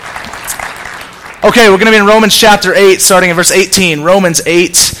Okay, we're going to be in Romans chapter 8, starting in verse 18. Romans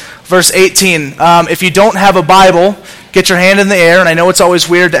 8, verse 18. If you don't have a Bible, get your hand in the air. And I know it's always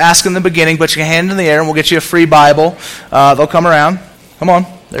weird to ask in the beginning, but your hand in the air and we'll get you a free Bible. They'll come around. Come on.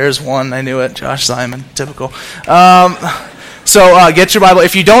 There's one. I knew it. Josh Simon. Typical. So get your Bible.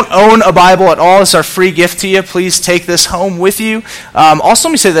 If you don't own a Bible at all, it's our free gift to you. Please take this home with you. Also,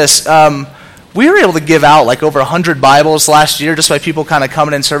 let me say this. We were able to give out like over 100 Bibles last year just by people kind of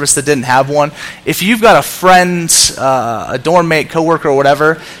coming in service that didn't have one. If you've got a friend, a dorm mate, coworker, or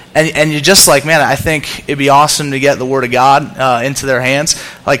whatever, and you're just like, man, I think it'd be awesome to get the Word of God into their hands,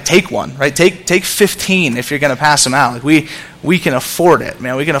 like take one, right? Take 15 if you're going to pass them out. Like we can afford it,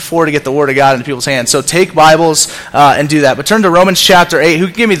 man. We can afford to get the Word of God into people's hands. So take Bibles and do that. But turn to Romans chapter 8. Who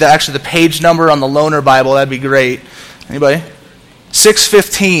can give me the page number on the Loaner Bible? That'd be great. Anybody?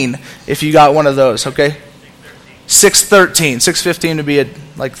 615 if you got one of those, okay? 613. 615 would be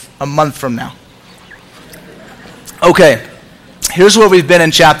like a month from now. Okay, here's where we've been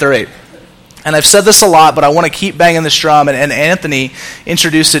in chapter 8. And I've said this a lot, but I want to keep banging this drum, and Anthony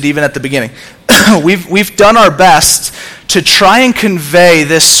introduced it even at the beginning. We've done our best to try and convey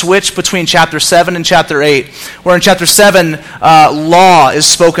this switch between chapter 7 and chapter 8, where in chapter 7, law is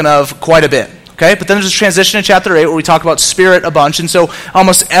spoken of quite a bit. Okay, but then there's a transition in chapter 8 where we talk about Spirit a bunch, and so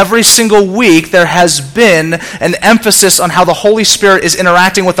almost every single week there has been an emphasis on how the Holy Spirit is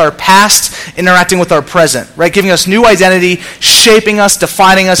interacting with our past, interacting with our present, right? Giving us new identity, shaping us,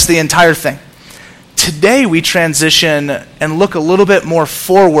 defining us, the entire thing. Today we transition and look a little bit more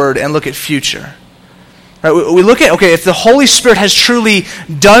forward and look at future. Right, we look at, okay, if the Holy Spirit has truly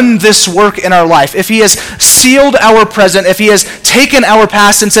done this work in our life, if He has sealed our present, if He has taken our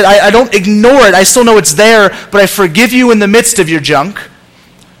past and said, I don't ignore it, I still know it's there, but I forgive you in the midst of your junk,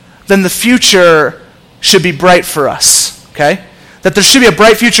 then the future should be bright for us, okay? That there should be a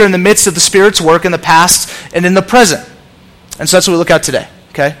bright future in the midst of the Spirit's work in the past and in the present. And so that's what we look at today,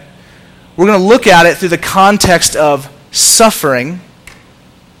 okay? We're going to look at it through the context of suffering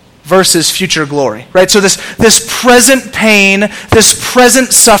versus future glory, right? So this present pain, this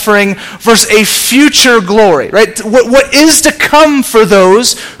present suffering versus a future glory, right? What is to come for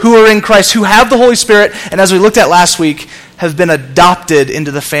those who are in Christ, who have the Holy Spirit, and as we looked at last week, have been adopted into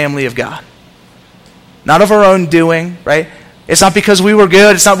the family of God. Not of our own doing, right? It's not because we were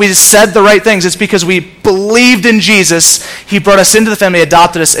good. It's not we just said the right things. It's because we believed in Jesus. He brought us into the family,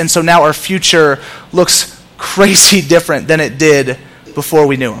 adopted us, and so now our future looks crazy different than it did before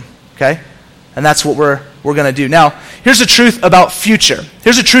we knew Him. Okay? And that's what we're going to do. Now, here's the truth about future.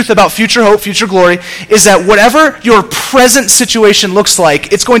 Here's the truth about future hope, future glory, is that whatever your present situation looks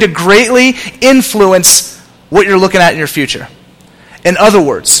like, it's going to greatly influence what you're looking at in your future. In other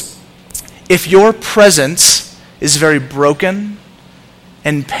words, if your present is very broken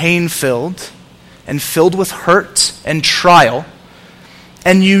and pain-filled and filled with hurt and trial,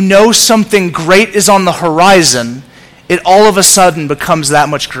 and you know something great is on the horizon, it all of a sudden becomes that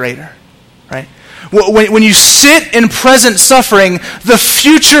much greater, right? When you sit in present suffering, the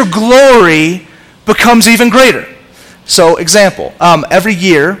future glory becomes even greater. So, example, every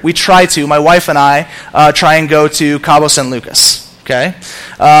year we try to, my wife and I, try and go to Cabo San Lucas, okay?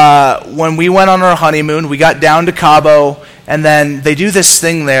 When we went on our honeymoon, we got down to Cabo, and then they do this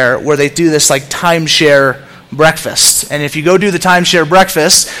thing there where they do this like timeshare breakfast. And if you go do the timeshare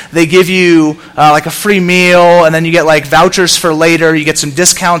breakfast, they give you like a free meal, and then you get like vouchers for later, you get some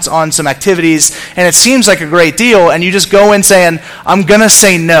discounts on some activities, and it seems like a great deal, and you just go in saying, I'm going to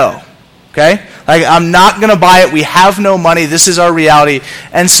say no, okay? Like, I'm not going to buy it, we have no money, this is our reality.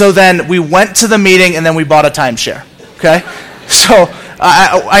 And so then we went to the meeting, and then we bought a timeshare, okay? So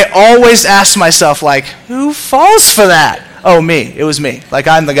I always ask myself, like, who falls for that? Oh, me. It was me. Like,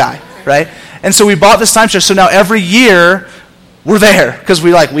 I'm the guy, right? And so we bought this timeshare, so now every year we're there because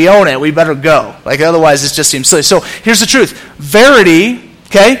we own it. We better go. Like, otherwise it just seems silly. So here's the truth. Verity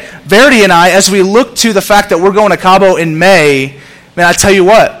and I, as we look to the fact that we're going to Cabo in May, man, I tell you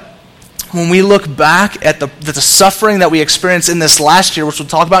what, when we look back at the suffering that we experienced in this last year, which we'll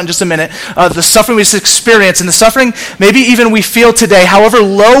talk about in just a minute, the suffering we experienced and the suffering maybe even we feel today, however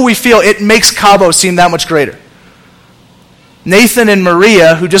low we feel, it makes Cabo seem that much greater. Nathan and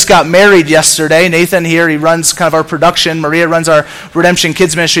Maria, who just got married yesterday. Nathan here, he runs kind of our production. Maria runs our Redemption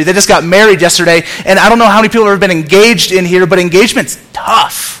Kids Ministry. They just got married yesterday, and I don't know how many people have been engaged in here, but engagement's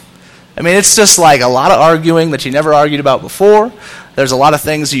tough. I mean, it's just like a lot of arguing that you never argued about before. There's a lot of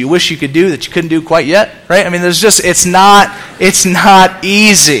things that you wish you could do that you couldn't do quite yet, right? I mean, it's not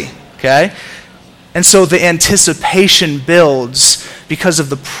easy, okay? And so the anticipation builds because of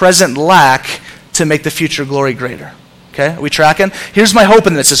the present lack to make the future glory greater. Okay, are we tracking? Here's my hope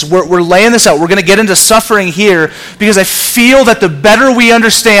in this. Is we're laying this out. We're going to get into suffering here because I feel that the better we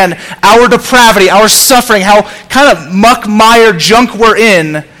understand our depravity, our suffering, how kind of muck-mire junk we're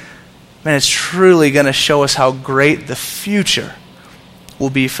in, man, it's truly going to show us how great the future will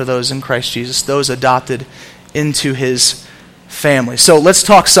be for those in Christ Jesus, those adopted into his family. So let's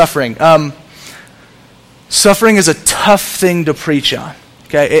talk suffering. Suffering is a tough thing to preach on.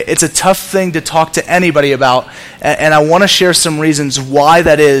 Okay, it's a tough thing to talk to anybody about, and I want to share some reasons why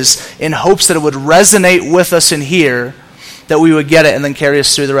that is, in hopes that it would resonate with us in here, that we would get it and then carry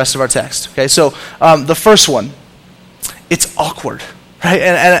us through the rest of our text. Okay, so the first one, it's awkward, right?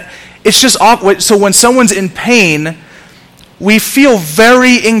 And it's just awkward. So when someone's in pain, we feel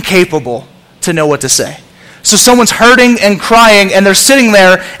very incapable to know what to say. So someone's hurting and crying, and they're sitting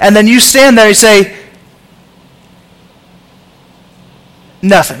there, and then you stand there and you say,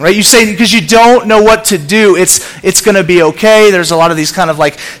 nothing, right? You say, because you don't know what to do, it's going to be okay. There's a lot of these kind of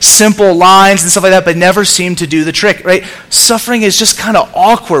like simple lines and stuff like that, but never seem to do the trick, right? Suffering is just kind of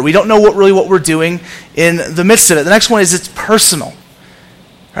awkward. We don't know what we're doing in the midst of it. The next one is it's personal,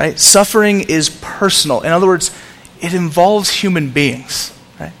 right? Suffering is personal. In other words, it involves human beings,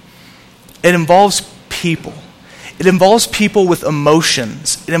 right? It involves people. It involves people with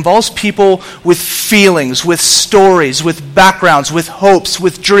emotions. It involves people with feelings, with stories, with backgrounds, with hopes,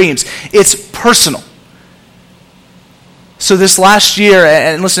 with dreams. It's personal. So this last year,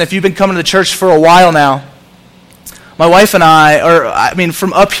 and listen, if you've been coming to the church for a while now, my wife and I,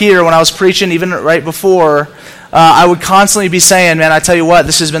 from up here when I was preaching, even right before, I would constantly be saying, man, I tell you what,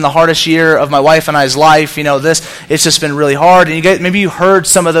 this has been the hardest year of my wife and I's life. It's just been really hard. And maybe you heard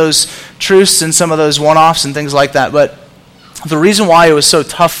some of those truths and some of those one-offs and things like that. But the reason why it was so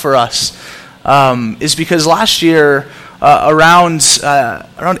tough for us is because last year, around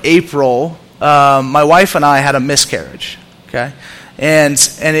April, my wife and I had a miscarriage. Okay, and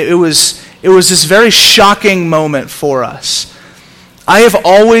it was this very shocking moment for us. I have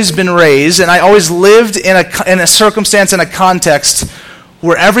always been raised, and I always lived in a circumstance, in a context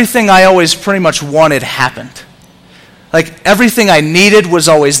where everything I always pretty much wanted happened. Like everything I needed was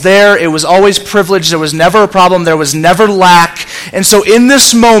always there. It was always privileged. There was never a problem. There was never lack. And so in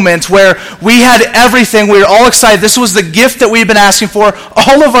this moment where we had everything, we were all excited. This was the gift that we had been asking for.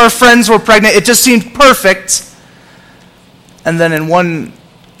 All of our friends were pregnant. It just seemed perfect. And then in one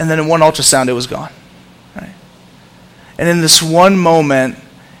ultrasound, it was gone. And in this one moment,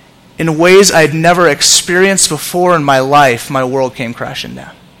 in ways I'd never experienced before in my life, my world came crashing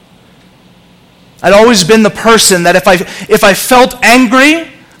down. I'd always been the person that if I felt angry,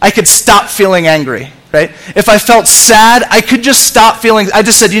 I could stop feeling angry, right? If I felt sad, I could just stop feeling. I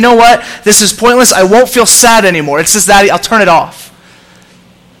just said, you know what? This is pointless. I won't feel sad anymore. It's just that I'll turn it off.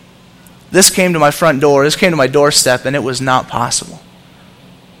 This came to my front door. This came to my doorstep, and it was not possible.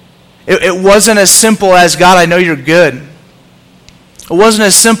 It wasn't as simple as, God, I know you're good. It wasn't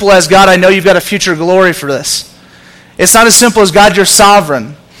as simple as, God, I know you've got a future glory for this. It's not as simple as, God, you're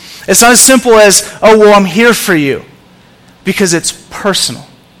sovereign. It's not as simple as, oh, well, I'm here for you. Because it's personal.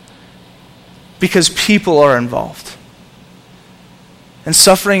 Because people are involved. And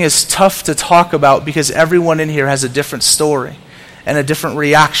suffering is tough to talk about because everyone in here has a different story and a different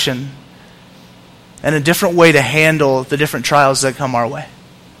reaction and a different way to handle the different trials that come our way.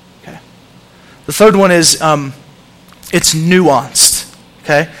 Okay. The third one is it's nuanced.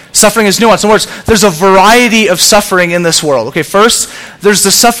 Okay? Suffering is nuanced. In other words, there's a variety of suffering in this world. Okay, first, there's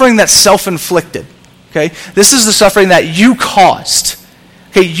the suffering that's self-inflicted. Okay? This is the suffering that you caused.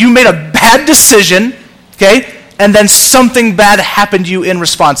 Okay, you made a bad decision, okay? And then something bad happened to you in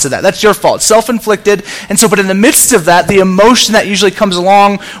response to that. That's your fault. Self-inflicted. And so, but in the midst of that, the emotion that usually comes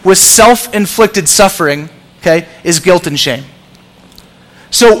along with self-inflicted suffering, okay, is guilt and shame.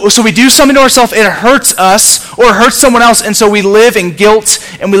 So we do something to ourselves, it hurts us or hurts someone else, and so we live in guilt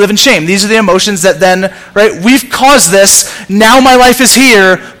and we live in shame. These are the emotions that then, right, we've caused this, now my life is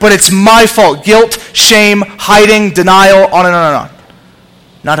here, but it's my fault. Guilt, shame, hiding, denial, on and on and on.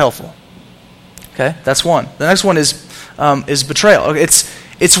 Not helpful. Okay, that's one. The next one is betrayal. Okay,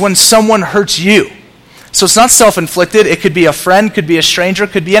 it's when someone hurts you. So it's not self-inflicted. It could be a friend, could be a stranger,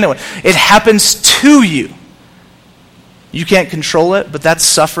 could be anyone. It happens to you. You can't control it, but that's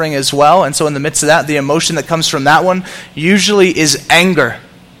suffering as well. And so in the midst of that, the emotion that comes from that one usually is anger,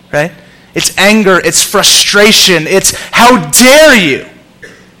 right? It's anger, it's frustration, it's how dare you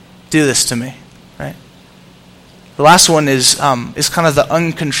do this to me, right? The last one is kind of the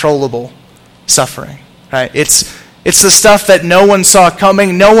uncontrollable suffering, right? It's the stuff that no one saw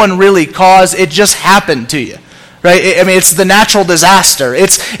coming, no one really caused, it just happened to you. right? I mean, it's the natural disaster.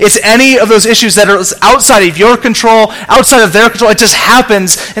 It's any of those issues that are outside of your control, outside of their control. It just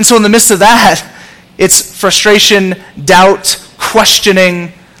happens. And so in the midst of that, it's frustration, doubt,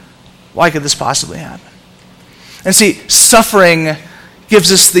 questioning. Why could this possibly happen? And see, suffering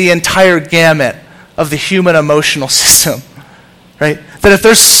gives us the entire gamut of the human emotional system, right? That if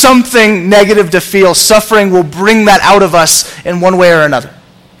there's something negative to feel, suffering will bring that out of us in one way or another.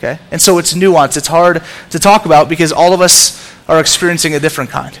 Okay? And so it's nuanced. It's hard to talk about because all of us are experiencing a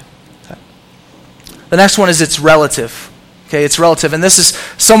different kind. Okay? The next one is it's relative. Okay, it's relative. And this is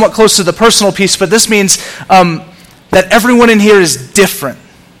somewhat close to the personal piece, but this means that everyone in here is different.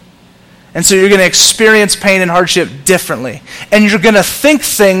 And so you're going to experience pain and hardship differently. And you're going to think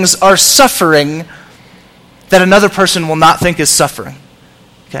things are suffering that another person will not think is suffering.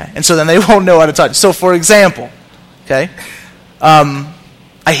 Okay? And so then they won't know how to touch. So for example, okay,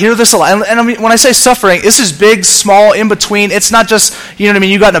 I hear this a lot. And I mean, when I say suffering, this is big, small, in between. It's not just, you know what I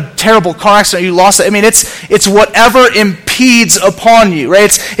mean, you got in a terrible car accident, you lost it. I mean, it's whatever impedes upon you,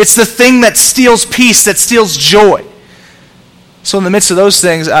 right? It's the thing that steals peace, that steals joy. So in the midst of those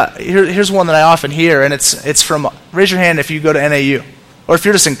things, here's one that I often hear, and it's from, raise your hand if you go to NAU, or if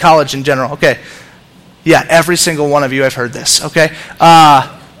you're just in college in general. Okay. Yeah, every single one of you, I've heard this, okay?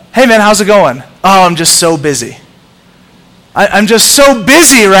 Hey man, how's it going? Oh, I'm just so busy. I'm just so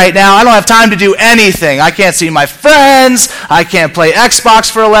busy right now, I don't have time to do anything. I can't see my friends. I can't play Xbox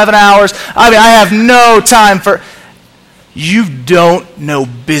for 11 hours. I mean, I have no time for... You don't know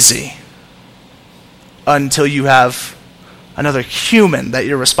busy until you have another human that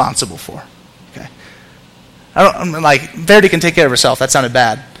you're responsible for. Okay? I'm like, Verity can take care of herself. That sounded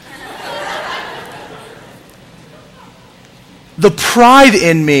bad. The pride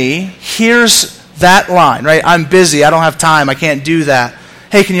in me hears that line, right? I'm busy. I don't have time. I can't do that.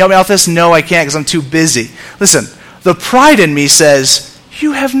 Hey, can you help me out with this? No, I can't because I'm too busy. Listen, the pride in me says,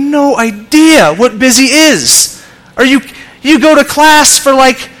 you have no idea what busy is. Or you go to class for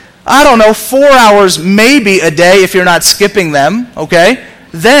like, I don't know, 4 hours maybe a day if you're not skipping them, okay?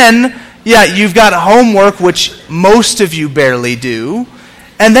 Then, yeah, you've got homework, which most of you barely do.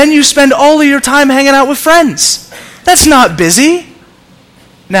 And then you spend all of your time hanging out with friends. That's not busy.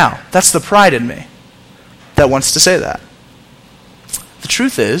 Now, that's the pride in me that wants to say that. The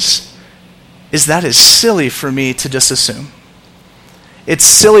truth is that is silly for me to just assume. It's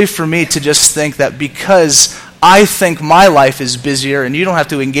silly for me to just think that because I think my life is busier and you don't have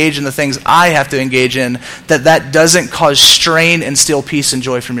to engage in the things I have to engage in, that doesn't cause strain and steal peace and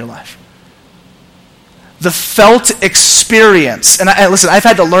joy from your life. The felt experience, and listen, I've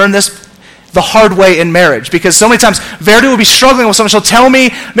had to learn this the hard way in marriage, because so many times Verity will be struggling with something. She'll tell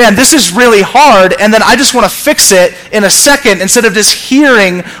me, man, this is really hard, and then I just want to fix it in a second instead of just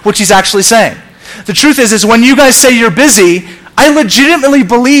hearing what she's actually saying. The truth is when you guys say you're busy, I legitimately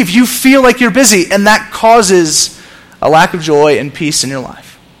believe you feel like you're busy, and that causes a lack of joy and peace in your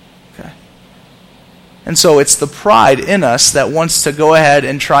life. Okay? And so it's the pride in us that wants to go ahead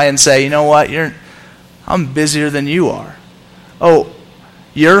and try and say, you know what, I'm busier than you are. Oh,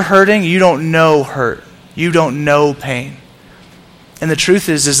 you're hurting, you don't know hurt. You don't know pain. And the truth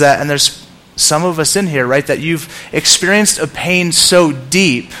is that, and there's some of us in here, right, that you've experienced a pain so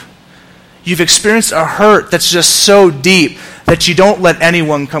deep, you've experienced a hurt that's just so deep that you don't let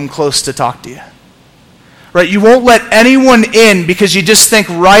anyone come close to talk to you. Right? You won't let anyone in because you just think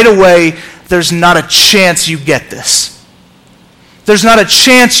right away, there's not a chance you get this. There's not a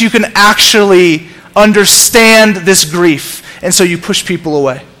chance you can actually understand this grief. And so you push people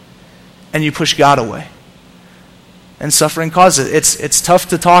away. And you push God away. And suffering causes it. It's tough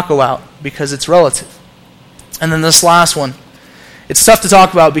to talk about because it's relative. And then this last one. It's tough to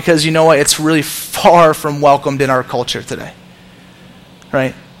talk about because, you know what, it's really far from welcomed in our culture today.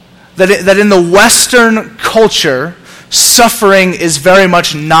 Right? That in the Western culture, suffering is very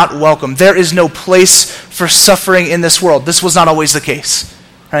much not welcome. There is no place for suffering in this world. This was not always the case.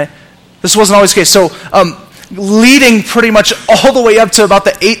 Right? This wasn't always the case. So, leading pretty much all the way up to about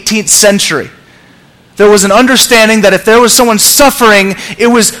the 18th century, there was an understanding that if there was someone suffering, it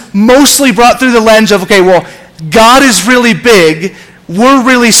was mostly brought through the lens of, okay, well, God is really big, we're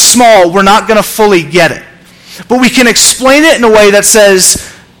really small, we're not going to fully get it. But we can explain it in a way that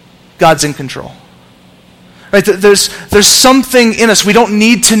says, God's in control. Right? There's something in us. We don't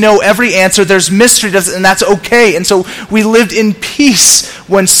need to know every answer. There's mystery, and that's okay. And so we lived in peace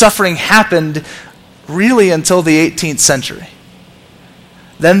when suffering happened, really until the 18th century.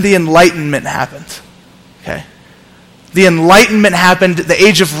 Then the Enlightenment happened. Okay? The Enlightenment happened, the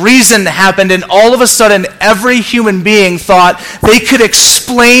Age of Reason happened, and all of a sudden every human being thought they could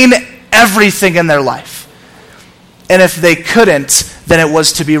explain everything in their life. and if they couldn't, then it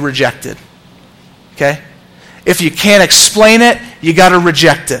was to be rejected. Okay? If you can't explain it, you got to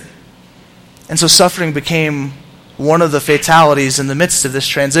reject it. And so suffering became one of the fatalities in the midst of this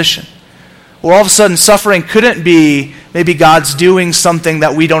transition. Well, all of a sudden, suffering couldn't be maybe God's doing something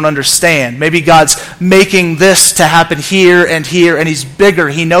that we don't understand. Maybe God's making this to happen here, and He's bigger,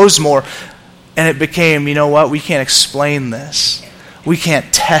 He knows more. And it became, you know what, we can't explain this. We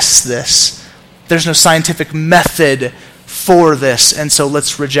can't test this. There's no scientific method for this, and so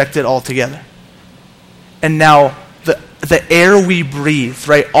let's reject it altogether. And now, the air we breathe,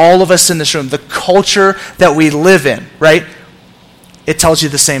 right, all of us in this room, the culture that we live in, right, it tells you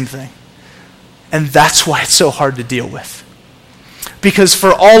the same thing. And that's why it's so hard to deal with. Because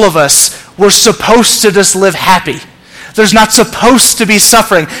for all of us, we're supposed to just live happy. There's not supposed to be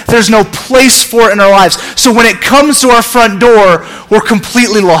suffering. There's no place for it in our lives. So when it comes to our front door, we're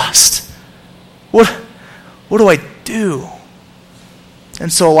completely lost. What do I do?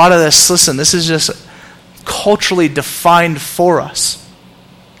 And so a lot of this, listen, this is just culturally defined for us.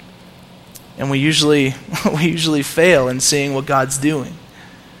 And we usually fail in seeing what God's doing.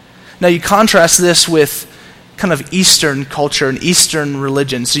 Now you contrast this with kind of Eastern culture and Eastern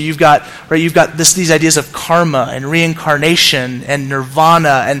religion. So you've got these ideas of karma and reincarnation and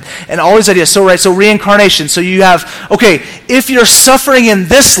nirvana and all these ideas. So reincarnation. So you have, okay, if you're suffering in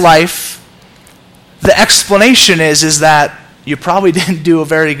this life, the explanation is that you probably didn't do a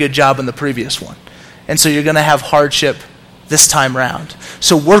very good job in the previous one. And so you're going to have hardship this time around.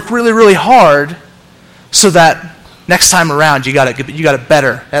 So work really, really hard so that next time around, you got it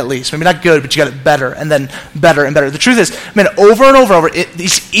better, at least. Maybe not good, but you got it better, and then better and better. The truth is, over and over,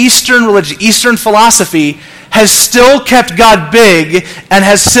 this Eastern religion, Eastern philosophy has still kept God big and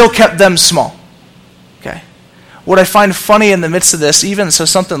has still kept them small. Okay. What I find funny in the midst of this, even so,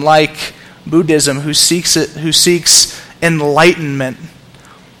 something like Buddhism, who seeks enlightenment.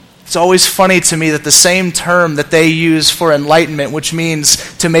 It's always funny to me that the same term that they use for enlightenment, which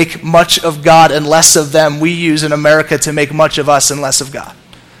means to make much of God and less of them, we use in America to make much of us and less of God.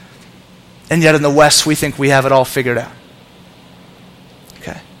 And yet in the West, we think we have it all figured out.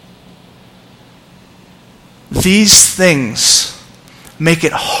 Okay. These things make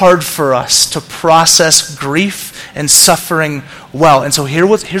it hard for us to process grief and suffering well. And so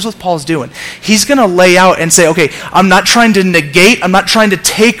here's what Paul's doing. He's going to lay out and say, okay, I'm not trying to negate, I'm not trying to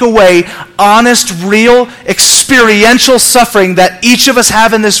take away honest, real, experiential suffering that each of us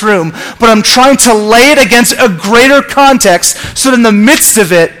have in this room, but I'm trying to lay it against a greater context so that in the midst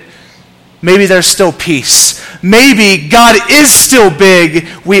of it, maybe there's still peace. Maybe God is still big,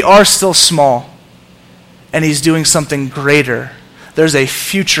 we are still small, and He's doing something greater. There's a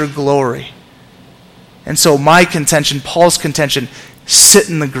future glory. And so my contention, Paul's contention, sit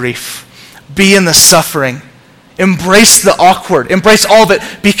in the grief. Be in the suffering. Embrace the awkward. Embrace all of it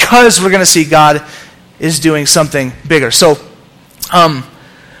because we're going to see God is doing something bigger. So, let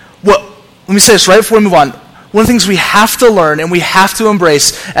me say this right before we move on. One of the things we have to learn and we have to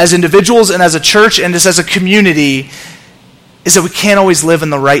embrace as individuals and as a church and just as a community is that we can't always live in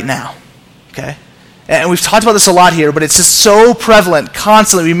the right now. Okay? And we've talked about this a lot here, but it's just so prevalent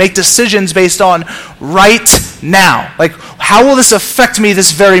constantly. We make decisions based on right now. Like, how will this affect me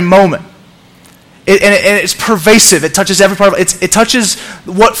this very moment? And it's pervasive. It touches every part of it. It touches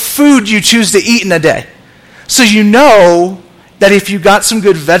what food you choose to eat in a day. So you know that if you got some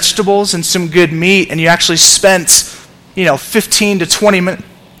good vegetables and some good meat and you actually spent, 15 to 20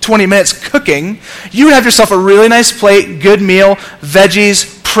 minutes cooking, you would have yourself a really nice plate, good meal,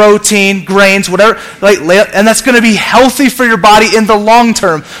 veggies, protein, grains, whatever, and that's going to be healthy for your body in the long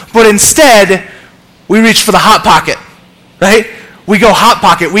term. But instead, we reach for the Hot Pocket, right? We go Hot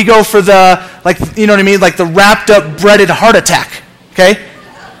Pocket. We go for the, like the wrapped up breaded heart attack, okay?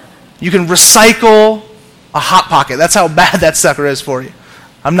 You can recycle a Hot Pocket. That's how bad that sucker is for you.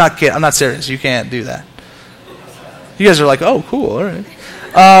 I'm not kidding. I'm not serious. You can't do that. You guys are like, oh, cool, all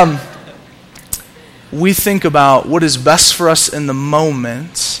right. We think about what is best for us in the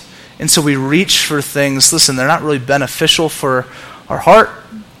moment, and so we reach for things. Listen, they're not really beneficial for our heart,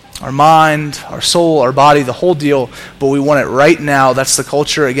 our mind, our soul, our body, the whole deal, but we want it right now. That's the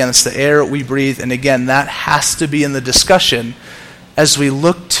culture. Again, it's the air we breathe, and again, that has to be in the discussion as we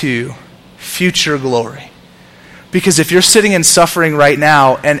look to future glory. Because if you're sitting in suffering right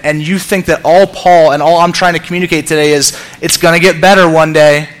now, and you think that all Paul and all I'm trying to communicate today is it's going to get better one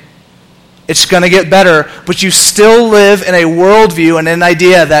day, it's going to get better, but you still live in a worldview and an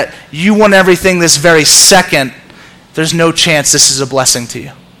idea that you want everything this very second, there's no chance this is a blessing to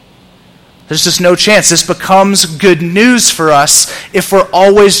you. There's just no chance. This becomes good news for us if we're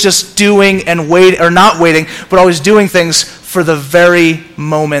always just doing and wait, or not waiting, but always doing things for the very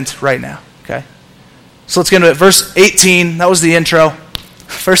moment right now. Okay? So let's get into it. Verse 18, that was the intro.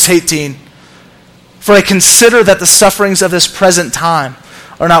 Verse 18. For I consider that the sufferings of this present time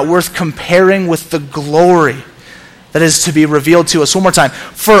are not worth comparing with the glory that is to be revealed to us. One more time.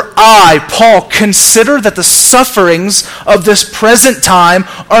 For I, Paul, consider that the sufferings of this present time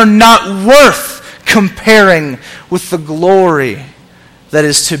are not worth comparing with the glory that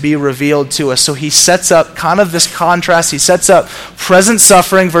is to be revealed to us. So he sets up kind of this contrast. He sets up present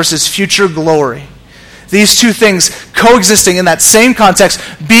suffering versus future glory. These two things coexisting in that same context,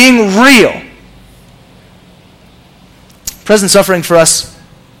 being real. Present suffering for us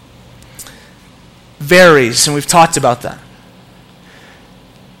varies, and we've talked about that.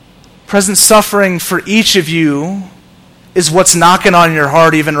 Present suffering for each of you is what's knocking on your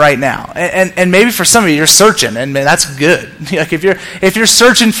heart even right now. And maybe for some of you, you're searching, and man, that's good. Like if you're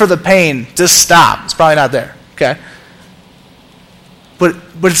searching for the pain, just stop. It's probably not there, okay? But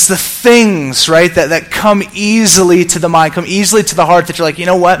it's the things, right, that come easily to the mind, come easily to the heart, that you're like, you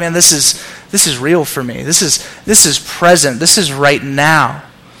know what, man, this is real for me. This is present. This is right now.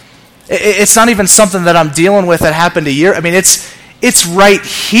 It's not even something that I'm dealing with that happened a year. I mean, it's right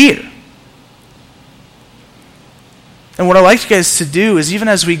here. And what I'd like you guys to do is, even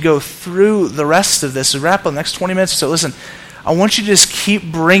as we go through the rest of this, we wrap up the next 20 minutes or so, listen, I want you to just keep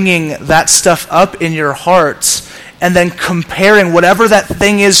bringing that stuff up in your hearts and then comparing whatever that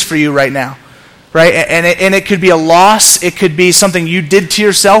thing is for you right now. Right? And it could be a loss. It could be something you did to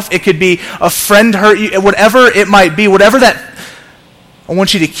yourself. It could be a friend hurt you. Whatever it might be, whatever that, I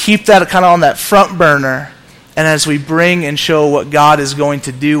want you to keep that kind of on that front burner. And as we bring and show what God is going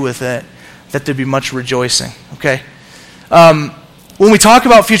to do with it, that there be much rejoicing. Okay? When we talk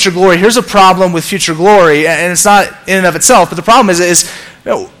about future glory, here's a problem with future glory, and it's not in and of itself, but the problem is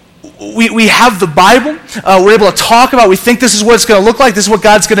we have the Bible, we're able to talk about, we think this is what it's going to look like, this is what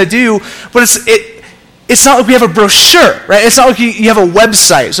God's going to do, but it's not like we have a brochure, right? It's not like you have a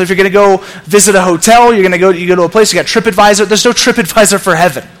website. So if you're going to go visit a hotel, you go to a place, you got TripAdvisor. There's no TripAdvisor for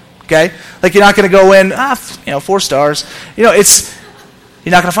heaven, okay? Like you're not going to go in, 4 stars. You're not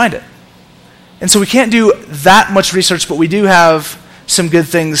going to find it. And so we can't do that much research, but we do have some good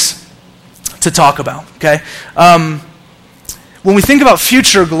things to talk about, okay? When we think about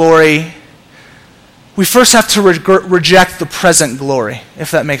future glory, we first have to reject the present glory,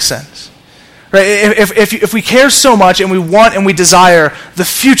 if that makes sense. Right? If we care so much and we want and we desire the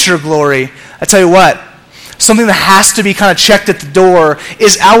future glory, I tell you what, something that has to be kind of checked at the door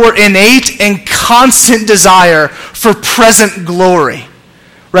is our innate and constant desire for present glory.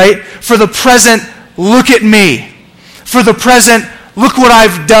 Right? For the present, look at me. For the present, look what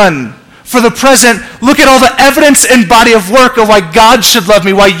I've done. For the present, look at all the evidence and body of work of why God should love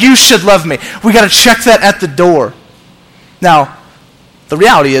me, why you should love me. We got to check that at the door. Now, the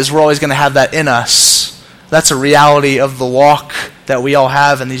reality is we're always going to have that in us. That's a reality of the walk that we all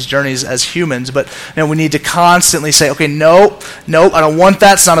have in these journeys as humans. But we need to constantly say, okay, nope, I don't want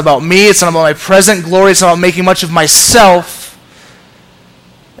that. It's not about me. It's not about my present glory. It's not about making much of myself.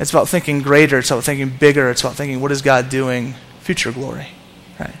 It's about thinking greater. It's about thinking bigger. It's about thinking, what is God doing? Future glory.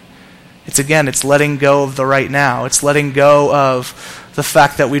 Right? It's letting go of the right now. It's letting go of the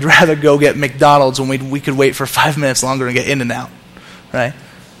fact that we'd rather go get McDonald's when we could wait for 5 minutes longer and get In-N-Out. Right?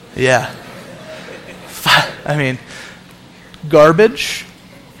 Yeah. Garbage,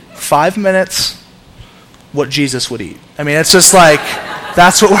 5 minutes, what Jesus would eat. It's just like,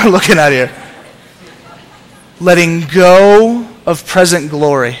 that's what we're looking at here. Letting go of present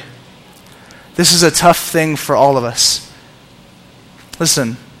glory. This is a tough thing for all of us.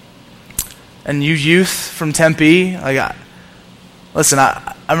 Listen, and you youth from Tempe, I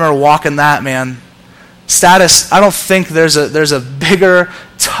remember walking that, man. Status, I don't think there's a bigger,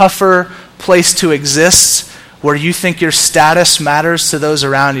 tougher place to exist where you think your status matters to those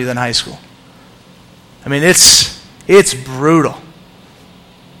around you than high school. It's brutal.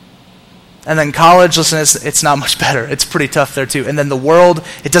 And then college, listen, it's not much better. It's pretty tough there too. And then the world,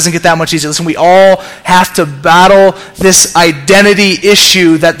 it doesn't get that much easier. Listen, we all have to battle this identity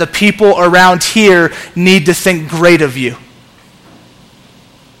issue that the people around here need to think great of you,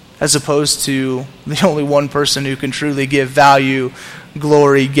 as opposed to the only one person who can truly give value,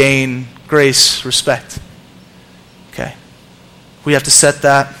 glory, gain, grace, respect. Okay. We have to set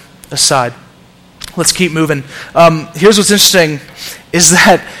that aside. Let's keep moving. Here's what's interesting, is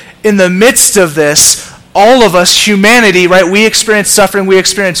that in the midst of this, all of us, humanity, right, we experience suffering, we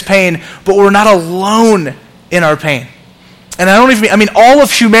experience pain, but we're not alone in our pain. And I mean all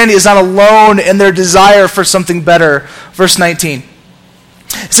of humanity is not alone in their desire for something better. Verse 19.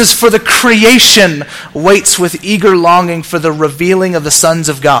 It says, "For the creation waits with eager longing for the revealing of the sons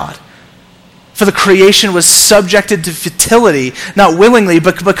of God. For the creation was subjected to futility, not willingly,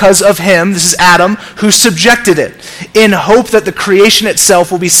 but because of him," this is Adam, "who subjected it, in hope that the creation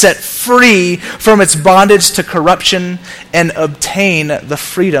itself will be set free from its bondage to corruption and obtain the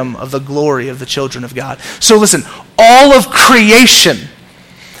freedom of the glory of the children of God." So listen, all of creation,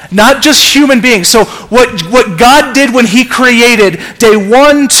 not just human beings. So what God did when he created day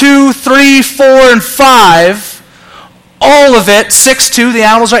 1, 2, 3, 4, and 5, all of it, 6 too, the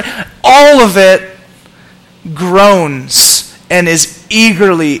animals, right? All of it groans and is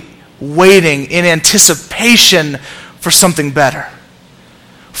eagerly waiting in anticipation for something better,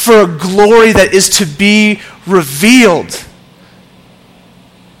 for a glory that is to be revealed.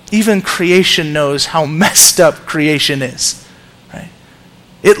 Even creation knows how messed up creation is. Right?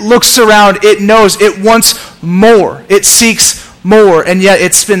 It looks around, it knows, it wants more, it seeks more, and yet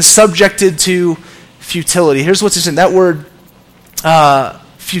it's been subjected to futility. Here's what's interesting. That word,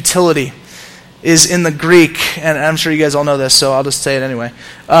 futility, is in the Greek, and I'm sure you guys all know this, so I'll just say it anyway,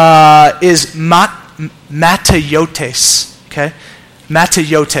 is mataiotes, okay?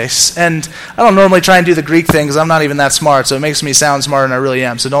 Mataiotes. And I don't normally try and do the Greek thing because I'm not even that smart, so it makes me sound smarter than I really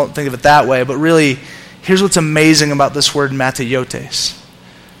am, so don't think of it that way. But really, here's what's amazing about this word mataiotes.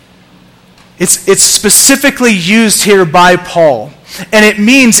 It's specifically used here by Paul. And it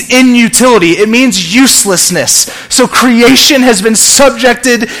means inutility. It means uselessness. So creation has been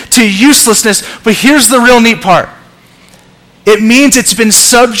subjected to uselessness. But here's the real neat part. It means it's been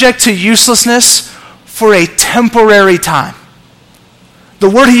subject to uselessness for a temporary time. The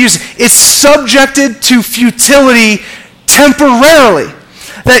word he uses, it's subjected to futility temporarily.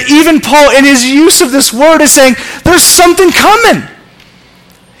 That even Paul, in his use of this word, is saying, there's something coming.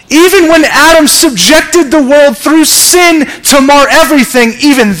 Even when Adam subjected the world through sin to mar everything,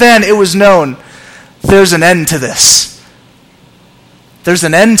 even then it was known, there's an end to this. There's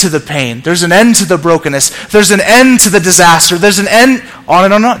an end to the pain. There's an end to the brokenness. There's an end to the disaster. There's an end, on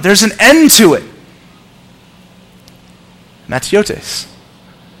and on and on. There's an end to it. Matiotes.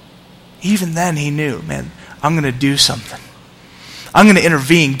 Even then he knew, man, I'm going to do something. I'm going to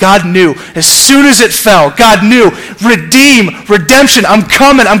intervene. God knew. As soon as it fell, God knew. Redemption. I'm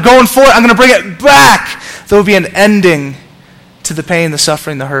coming. I'm going for it. I'm going to bring it back. There will be an ending to the pain, the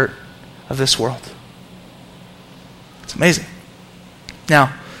suffering, the hurt of this world. It's amazing.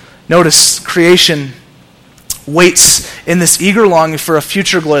 Now, notice creation waits in this eager longing for a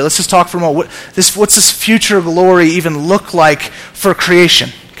future glory. Let's just talk for a moment. What's this future glory even look like for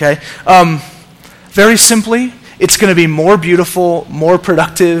creation? Okay? Very simply, it's going to be more beautiful, more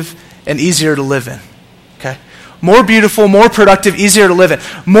productive, and easier to live in. Okay? More beautiful, more productive, easier to live in.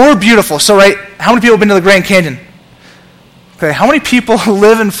 More beautiful. So, right, how many people have been to the Grand Canyon? Okay, how many people who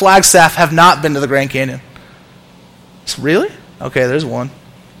live in Flagstaff have not been to the Grand Canyon? Really? Okay, there's one.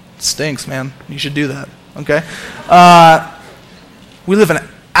 It stinks, man. You should do that. Okay? We live an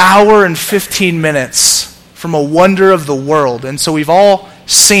hour and 15 minutes from a wonder of the world, and so we've all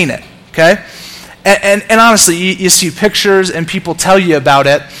seen it. Okay? And honestly, you see pictures and people tell you about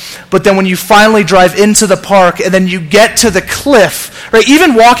it, but then when you finally drive into the park and then you get to the cliff, right?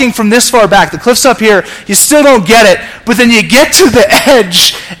 Even walking from this far back, the cliff's up here, you still don't get it, but then you get to the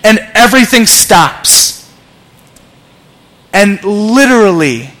edge and everything stops. And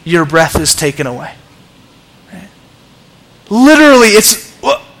literally, your breath is taken away. Right? Literally, it's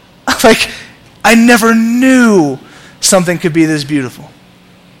like, I never knew something could be this beautiful.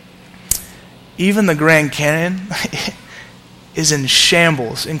 Even the Grand Canyon is in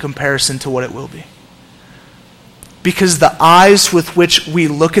shambles in comparison to what it will be. Because the eyes with which we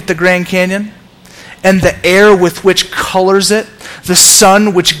look at the Grand Canyon and the air with which colors it, the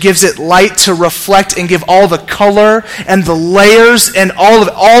sun which gives it light to reflect and give all the color and the layers and all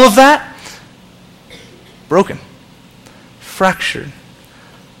of that, broken, fractured.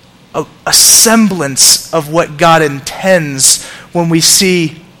 A semblance of what God intends when we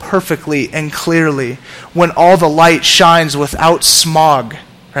see perfectly and clearly, when all the light shines without smog,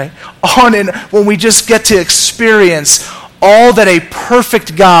 right? When we just get to experience all that a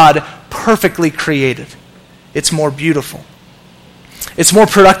perfect God perfectly created. It's more beautiful. It's more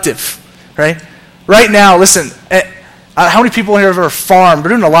productive, right? Right now, listen, how many people here have ever farmed? We're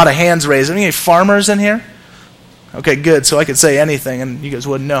doing a lot of hands raised. Any farmers in here? Okay, good. So I could say anything and you guys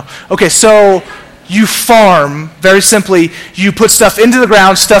wouldn't know. Okay, so you farm, very simply, you put stuff into the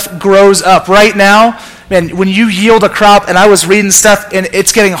ground, stuff grows up. Right now, man, when you yield a crop, and I was reading stuff, and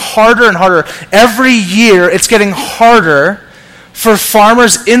it's getting harder and harder. Every year, it's getting harder for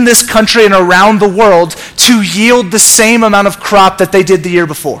farmers in this country and around the world to yield the same amount of crop that they did the year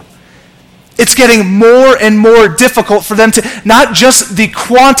before. It's getting more and more difficult for them to, not just the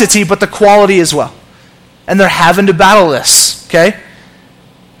quantity, but the quality as well. And they're having to battle this, okay?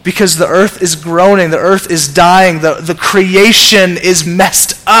 Because the earth is groaning, the earth is dying, the creation is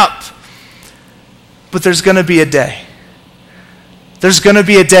messed up. But there's going to be a day. There's going to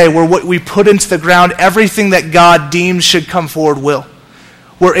be a day where what we put into the ground, everything that God deems should come forward will.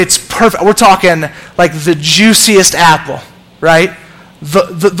 Where it's perfect. We're talking like the juiciest apple, right?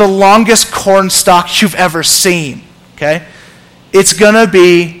 The longest corn stalk you've ever seen, okay? It's going to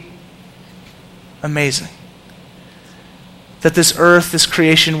be amazing. That this earth, this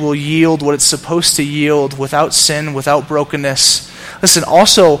creation will yield what it's supposed to yield without sin, without brokenness. Listen,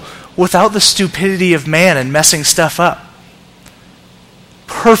 also without the stupidity of man and messing stuff up.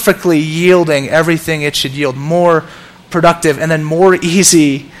 Perfectly yielding everything it should yield, more productive and then more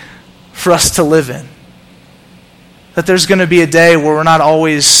easy for us to live in. That there's going to be a day where we're not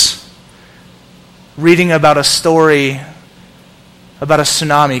always reading about a story about a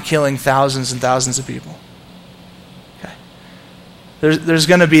tsunami killing thousands and thousands of people. Okay. There's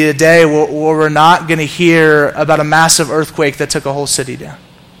going to be a day where we're not going to hear about a massive earthquake that took a whole city down.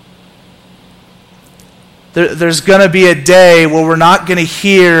 There's going to be a day where we're not going to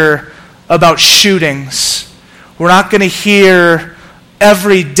hear about shootings. We're not going to hear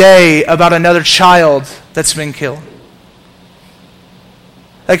every day about another child that's been killed.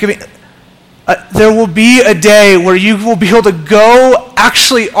 There will be a day where you will be able to go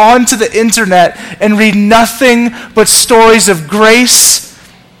actually onto the internet and read nothing but stories of grace,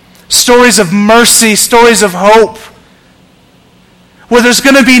 stories of mercy, stories of hope. Where there's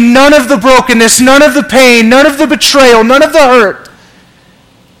going to be none of the brokenness, none of the pain, none of the betrayal, none of the hurt.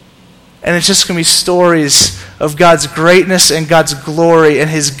 And it's just going to be stories of God's greatness and God's glory and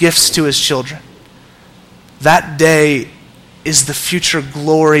His gifts to His children. That day is the future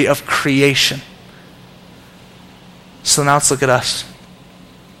glory of creation. So now let's look at us.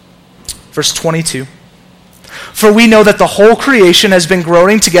 Verse 22. For we know that the whole creation has been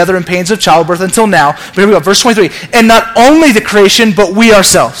groaning together in pains of childbirth until now. But here we go, verse 23. And not only the creation, but we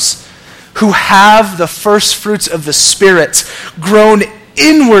ourselves, who have the first fruits of the Spirit, groan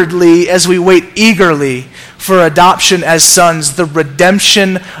inwardly as we wait eagerly for adoption as sons, the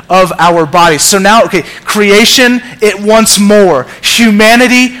redemption of our bodies. So now, okay, creation, it wants more.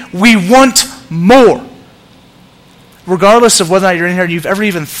 Humanity, we want more. Regardless of whether or not you're in here and you've ever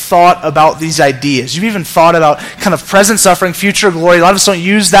even thought about these ideas, you've even thought about kind of present suffering, future glory. A lot of us don't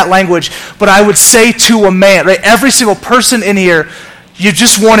use that language, but I would say to a man, right, every single person in here, you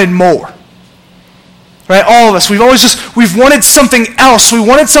just wanted more. Right, all of us, we've wanted something else. We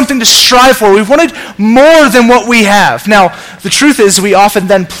wanted something to strive for. We've wanted more than what we have. Now, the truth is we often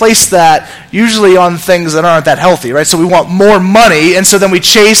then place that usually on things that aren't that healthy, right? So we want more money, and so then we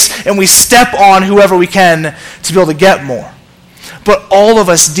chase and we step on whoever we can to be able to get more. But all of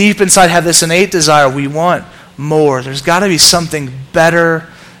us deep inside have this innate desire. We want more. There's got to be something better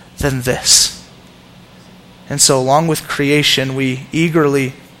than this. And so along with creation, we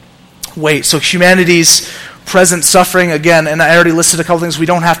eagerly wait. So humanity's present suffering, again, and I already listed a couple things. We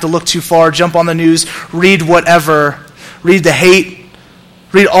don't have to look too far. Jump on the news, read whatever, read the hate,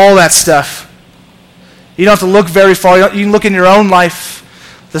 read all that stuff. You don't have to look very far. You can look in your own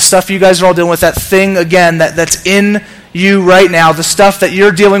life, the stuff you guys are all dealing with, that thing, again, that's in you right now, the stuff that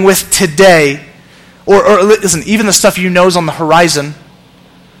you're dealing with today, or listen, even the stuff you know is on the horizon.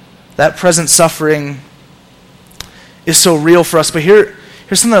 That present suffering is so real for us. But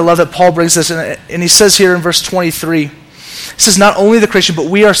here's something I love that Paul brings us, and he says here in verse 23, he says, not only the creation, but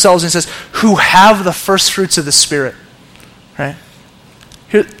we ourselves, and he says, who have the first fruits of the Spirit. Right?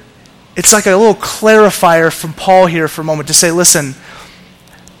 Here, it's like a little clarifier from Paul here for a moment to say, listen,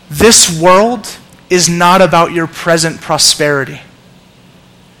 this world is not about your present prosperity.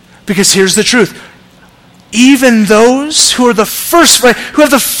 Because here's the truth. Even those who are the first, right, who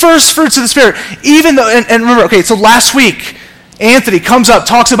have the first fruits of the Spirit, even though, and remember, okay, so last week, Anthony comes up,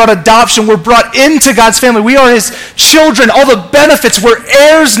 talks about adoption. We're brought into God's family. We are His children. All the benefits. We're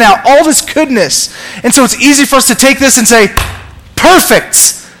heirs now. All this goodness. And so it's easy for us to take this and say,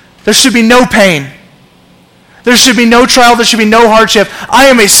 perfect. There should be no pain. There should be no trial. There should be no hardship. I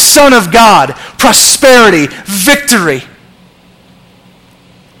am a son of God. Prosperity. Victory.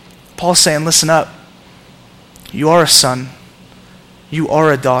 Paul's saying, listen up. You are a son. You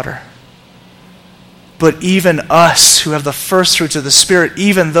are a daughter. But even us who have the first fruits of the Spirit,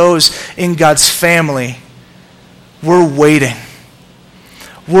 even those in God's family, we're waiting.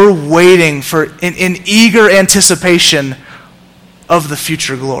 We're waiting for, in eager anticipation, of the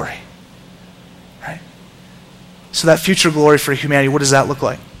future glory. Right? So that future glory for humanity, what does that look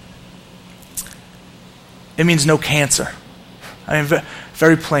like? It means no cancer. I mean,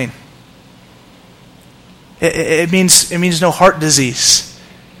 very plain. It means no heart disease.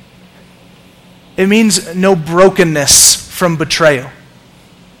 It means no brokenness from betrayal.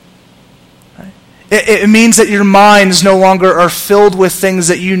 Right? It means that your minds no longer are filled with things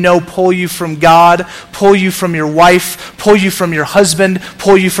that you know pull you from God, pull you from your wife, pull you from your husband,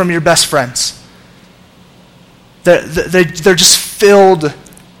 pull you from your best friends. They're just filled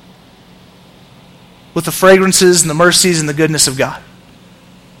with the fragrances and the mercies and the goodness of God.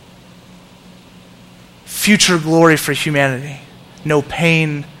 Future glory for humanity. No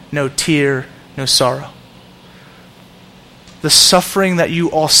pain, no tear, no sorrow. The suffering that you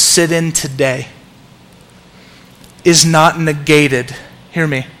all sit in today is not negated. Hear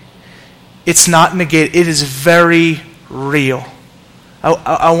me. It's not negated. It is very real.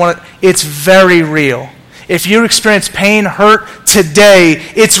 It's very real. If you experience pain, hurt today,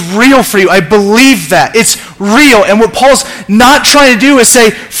 it's real for you. I believe that. It's real. And what Paul's not trying to do is say,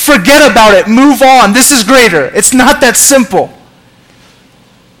 forget about it, move on, this is greater. It's not that simple.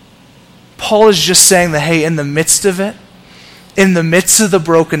 Paul is just saying that, hey, in the midst of it, in the midst of the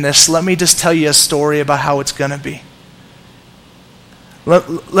brokenness, let me just tell you a story about how it's going to be.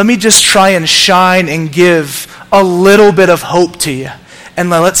 Let me just try and shine and give a little bit of hope to you. And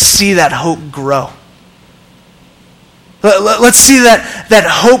let's see that hope grow. Let's see that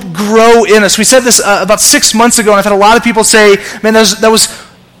hope grow in us. We said this about 6 months ago, and I've had a lot of people say, man, that was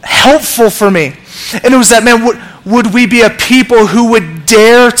helpful for me. And it was that, man, would we be a people who would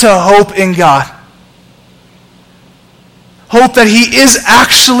dare to hope in God? Hope that He is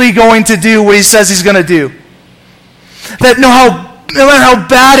actually going to do what He says He's going to do. That no matter how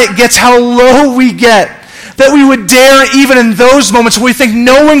bad it gets, how low we get, that we would dare, even in those moments where we think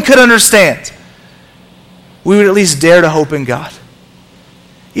no one could understand, we would at least dare to hope in God.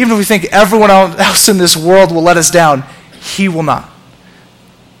 Even if we think everyone else in this world will let us down, He will not.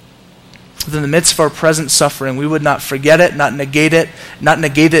 In the midst of our present suffering, we would not forget it, not negate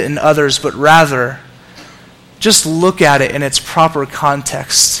it in others, but rather just look at it in its proper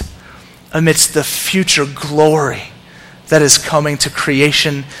context amidst the future glory that is coming to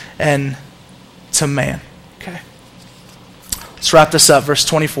creation and to man. Okay. Let's wrap this up. Verse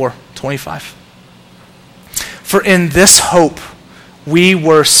 24, 25. For in this hope we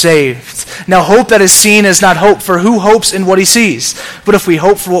were saved. Now hope that is seen is not hope, for who hopes in what he sees? But if we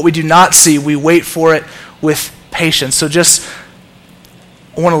hope for what we do not see, we wait for it with patience. So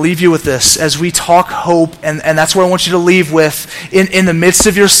I want to leave you with this as we talk hope, and that's what I want you to leave with in the midst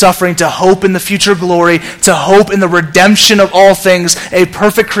of your suffering, to hope in the future glory, to hope in the redemption of all things, a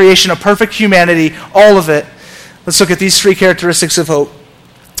perfect creation, a perfect humanity, all of it. Let's look at these three characteristics of hope.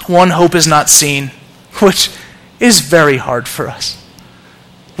 One, hope is not seen, which is very hard for us.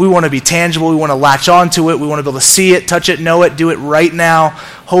 We want to be tangible. We want to latch onto it. We want to be able to see it, touch it, know it, do it right now.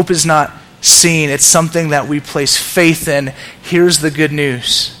 Hope is not seen. It's something that we place faith in. Here's the good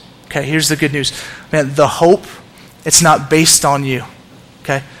news. Okay, here's the good news. Man, the hope, it's not based on you.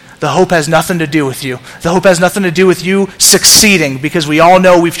 Okay? The hope has nothing to do with you. The hope has nothing to do with you succeeding, because we all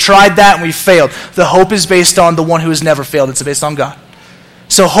know we've tried that and we've failed. The hope is based on the one who has never failed. It's based on God.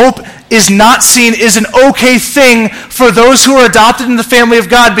 So hope is not seen is an okay thing for those who are adopted in the family of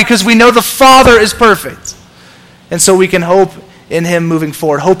God, because we know the Father is perfect. And so we can hope in Him moving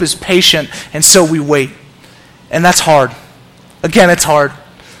forward. Hope is patient, and so we wait. And that's hard. Again, it's hard.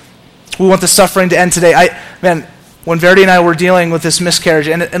 We want the suffering to end today. When Verity and I were dealing with this miscarriage,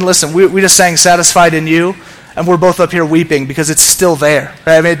 and listen, we just sang Satisfied in You, and we're both up here weeping because it's still there.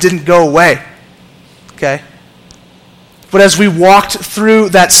 Right? I mean, it didn't go away. Okay? But as we walked through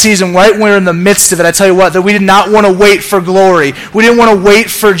that season, right when we were in the midst of it, I tell you what, that we did not want to wait for glory. We didn't want to wait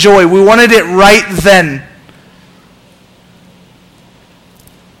for joy. We wanted it right then.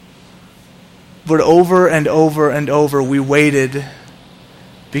 But over and over and over, we waited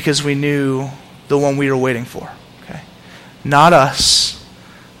because we knew the one we were waiting for. Okay? Not us,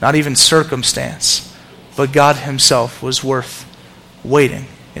 not even circumstance, but God Himself was worth waiting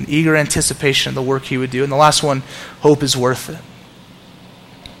in eager anticipation of the work He would do. And the last one, hope is worth it.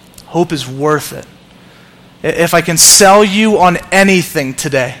 Hope is worth it. If I can sell you on anything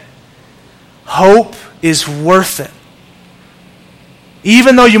today, hope is worth it.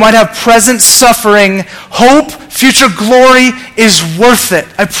 Even though you might have present suffering, hope, future glory is worth it.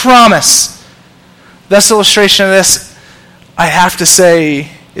 I promise. Best illustration of this, I have to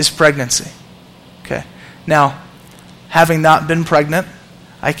say, is pregnancy. Okay. Now, having not been pregnant,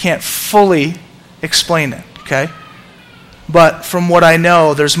 I can't fully explain it, okay? But from what I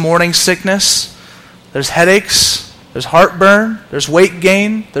know, there's morning sickness, there's headaches, there's heartburn, there's weight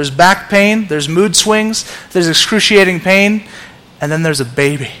gain, there's back pain, there's mood swings, there's excruciating pain, and then there's a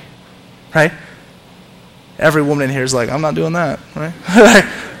baby, right? Every woman in here is like, I'm not doing that, right?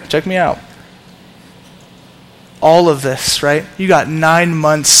 Check me out. All of this, right? You got 9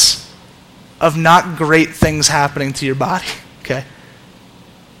 months of not great things happening to your body, okay?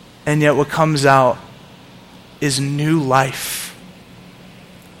 And yet what comes out is new life.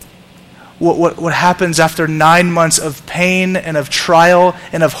 What happens after 9 months of pain and of trial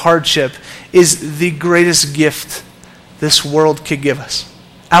and of hardship is the greatest gift this world could give us,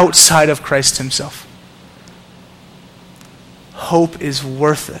 outside of Christ himself. Hope is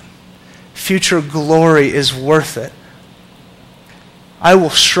worth it. Future glory is worth it. I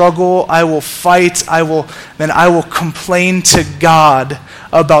will struggle, I will fight, I will complain to God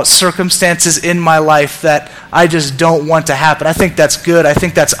about circumstances in my life that I just don't want to happen. I think that's good. I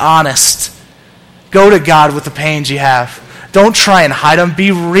think that's honest. Go to God with the pains you have. Don't try and hide them. Be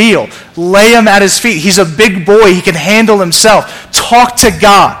real. Lay them at his feet. He's a big boy. He can handle himself. Talk to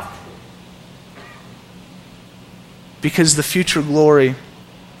God. Because the future glory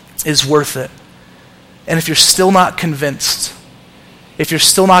is worth it. And if you're still not convinced,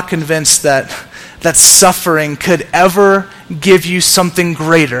 that suffering could ever give you something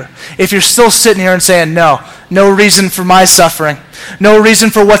greater, if you're still sitting here and saying, no reason for my suffering, no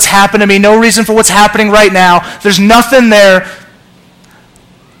reason for what's happened to me, no reason for what's happening right now, there's nothing there,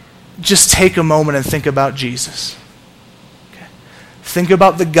 just take a moment and think about Jesus. Okay? Think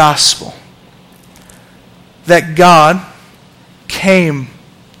about the gospel. That God came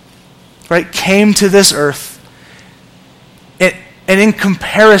to this earth, and in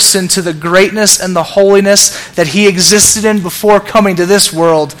comparison to the greatness and the holiness that he existed in before coming to this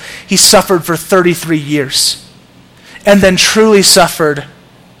world, he suffered for 33 years. And then truly suffered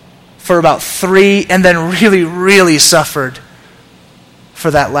for about 3, and then really, really suffered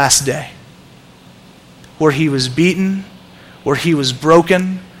for that last day. Where he was beaten, where he was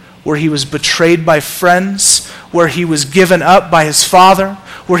broken, where he was betrayed by friends, where he was given up by his Father,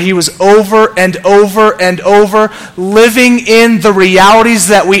 where he was over and over and over living in the realities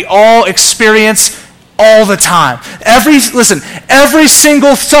that we all experience all the time. Every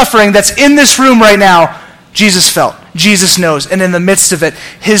single suffering that's in this room right now, Jesus felt, Jesus knows, and in the midst of it,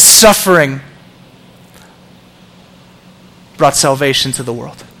 his suffering brought salvation to the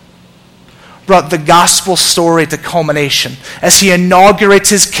world. Brought the gospel story to culmination as he inaugurates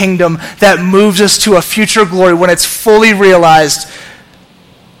his kingdom that moves us to a future glory when it's fully realized,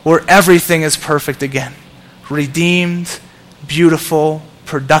 where everything is perfect again. Redeemed, beautiful,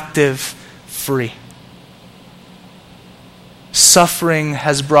 productive, free. Suffering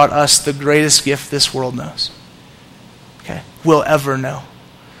has brought us the greatest gift this world knows. Okay, will ever know.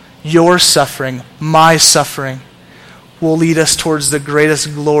 Your suffering, my suffering, will lead us towards the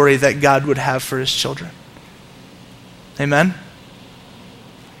greatest glory that God would have for his children. Amen?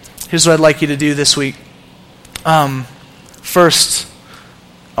 Here's what I'd like you to do this week. First,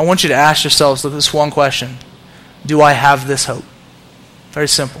 I want you to ask yourselves this one question. Do I have this hope? Very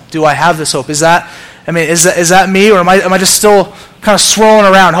simple. Do I have this hope? Is that me, or am I just still kind of swirling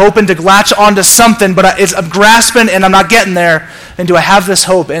around, hoping to latch onto something, but I'm grasping and I'm not getting there? And do I have this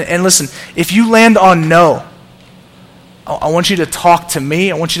hope? And listen, if you land on no, I want you to talk to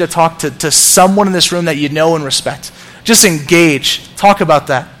me. I want you to talk to someone in this room that you know and respect. Just engage. Talk about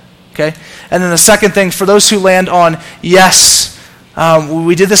that. Okay? And then the second thing, for those who land on yes,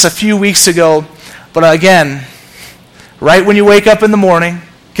 we did this a few weeks ago, but again, right when you wake up in the morning,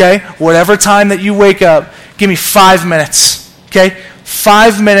 okay, whatever time that you wake up, give me 5 minutes. Okay?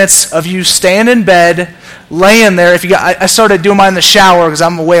 5 minutes of you staying in bed, laying there. I started doing mine in the shower because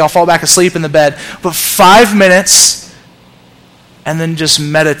I'm away. I'll fall back asleep in the bed. But 5 minutes, and then just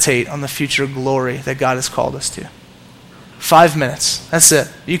meditate on the future glory that God has called us to. 5 minutes. That's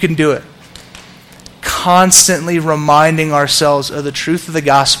it. You can do it. Constantly reminding ourselves of the truth of the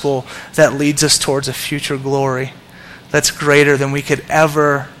gospel that leads us towards a future glory that's greater than we could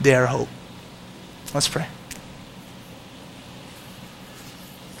ever dare hope. Let's pray.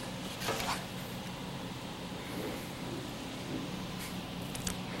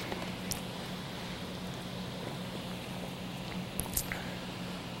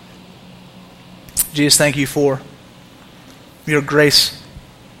 Jesus, thank you for your grace.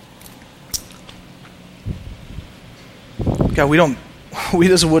 God, we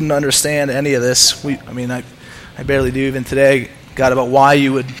just wouldn't understand any of this. I barely do even today, God, about why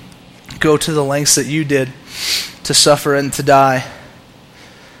you would go to the lengths that you did to suffer and to die.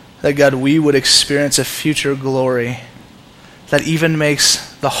 That, God, we would experience a future glory that even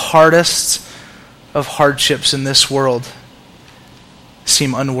makes the hardest of hardships in this world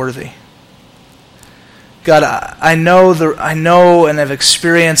seem unworthy. God, I know and have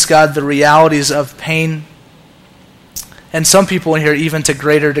experienced, God, the realities of pain. And some people in here even to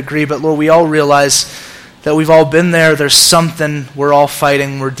greater degree, but Lord, we all realize that we've all been there. There's something we're all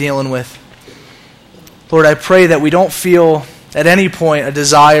fighting, we're dealing with. Lord, I pray that we don't feel at any point a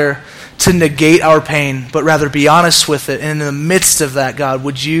desire to negate our pain, but rather be honest with it. And in the midst of that, God,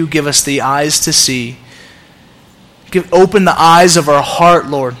 would you give us the eyes to see? Open the eyes of our heart,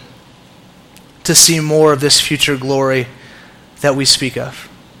 Lord, to see more of this future glory that we speak of.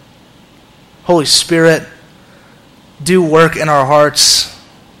 Holy Spirit, do work in our hearts.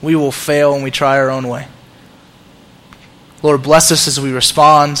 We will fail when we try our own way. Lord, bless us as we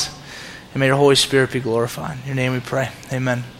respond, and may your Holy Spirit be glorified. In your name we pray. Amen.